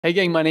Hey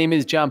gang, my name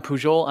is John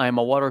Pujol. I am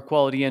a water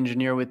quality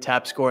engineer with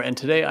TapScore, and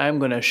today I am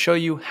going to show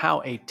you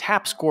how a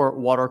TapScore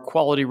water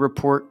quality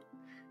report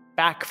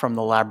back from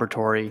the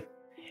laboratory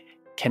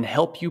can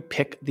help you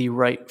pick the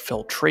right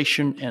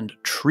filtration and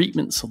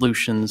treatment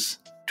solutions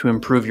to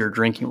improve your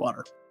drinking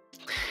water.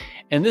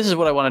 And this is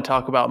what I want to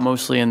talk about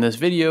mostly in this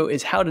video,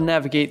 is how to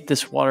navigate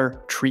this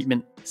water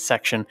treatment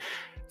section.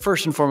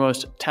 First and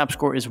foremost,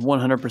 TapScore is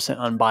 100%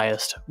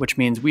 unbiased, which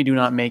means we do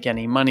not make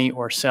any money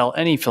or sell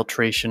any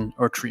filtration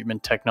or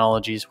treatment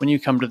technologies. When you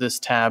come to this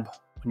tab,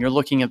 when you're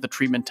looking at the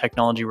treatment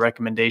technology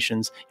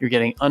recommendations, you're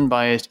getting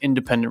unbiased,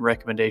 independent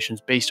recommendations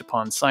based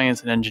upon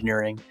science and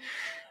engineering.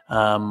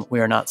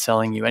 We are not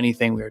selling you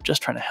anything. We are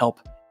just trying to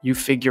help you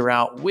figure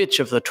out which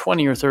of the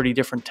 20 or 30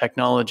 different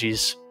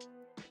technologies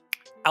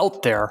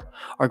out there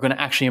are going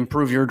to actually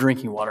improve your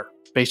drinking water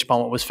based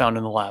upon what was found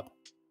in the lab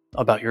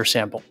about your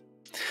sample.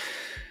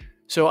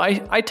 So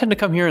I tend to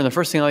come here, and the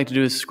first thing I like to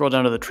do is scroll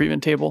down to the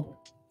treatment table,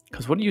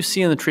 because what you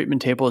see in the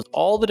treatment table is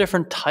all the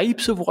different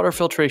types of water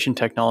filtration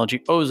technology: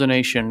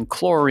 ozonation,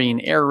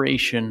 chlorine,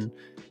 aeration,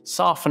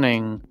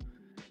 softening,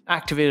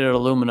 activated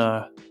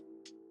alumina,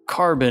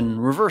 carbon,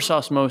 reverse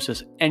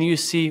osmosis, and you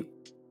see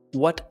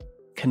what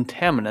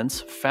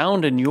contaminants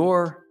found in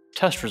your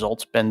test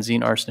results,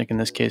 benzene, arsenic, in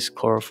this case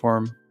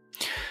chloroform,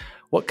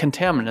 what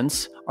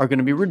contaminants are going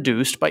to be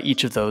reduced by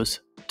each of those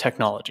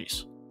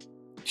technologies.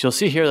 So you'll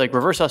see here, like,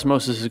 reverse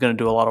osmosis is going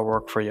to do a lot of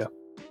work for you.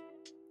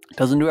 It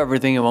doesn't do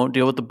everything. It won't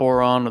deal with the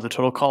boron or the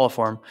total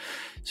coliform.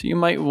 So you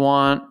might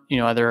want,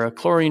 either a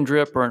chlorine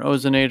drip or an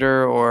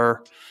ozonator,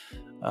 or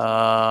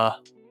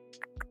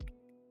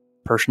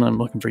personally, I'm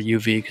looking for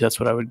UV because that's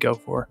what I would go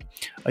for,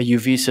 a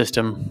UV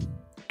system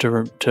to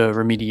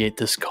remediate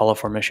this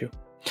coliform issue.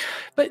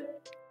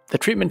 But the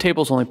treatment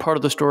table is only part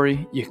of the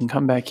story. You can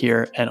come back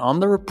here, and on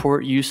the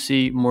report, you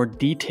see more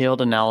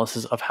detailed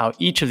analysis of how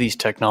each of these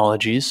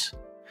technologies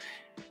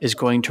is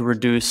going to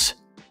reduce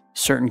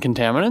certain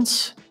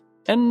contaminants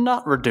and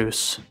not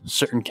reduce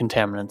certain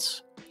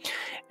contaminants.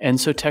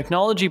 And so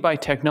technology by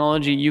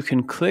technology, you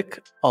can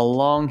click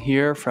along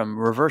here from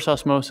reverse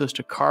osmosis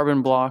to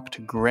carbon block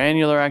to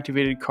granular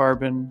activated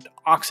carbon to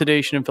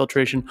oxidation and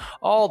filtration,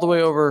 all the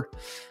way over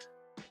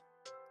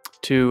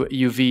to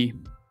UV,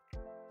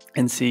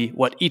 and see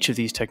what each of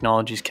these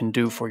technologies can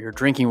do for your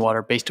drinking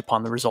water based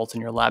upon the results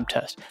in your lab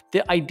test.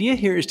 The idea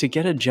here is to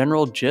get a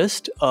general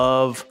gist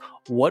of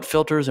what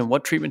filters and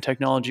what treatment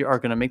technology are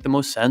going to make the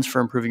most sense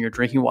for improving your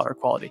drinking water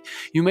quality.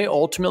 You may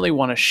ultimately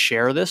want to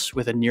share this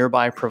with a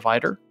nearby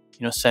provider.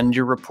 Send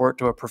your report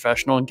to a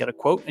professional and get a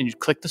quote, and you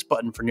click this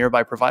button for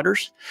nearby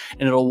providers,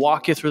 and it'll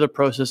walk you through the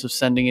process of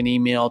sending an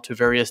email to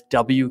various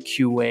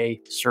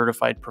WQA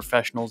certified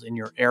professionals in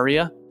your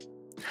area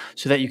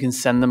so that you can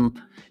send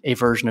them a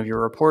version of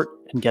your report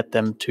and get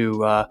them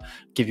to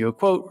give you a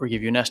quote or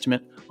give you an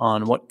estimate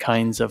on what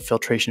kinds of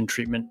filtration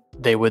treatment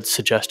they would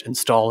suggest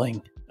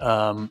installing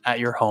at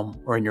your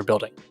home or in your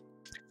building.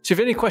 So if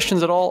you have any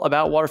questions at all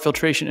about water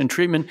filtration and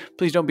treatment,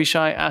 please don't be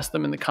shy. Ask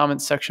them in the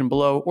comments section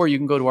below, or you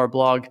can go to our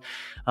blog,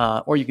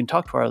 or you can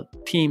talk to our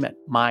team at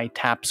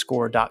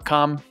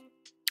mytapscore.com.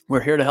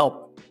 We're here to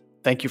help.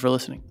 Thank you for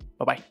listening.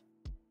 Bye-bye.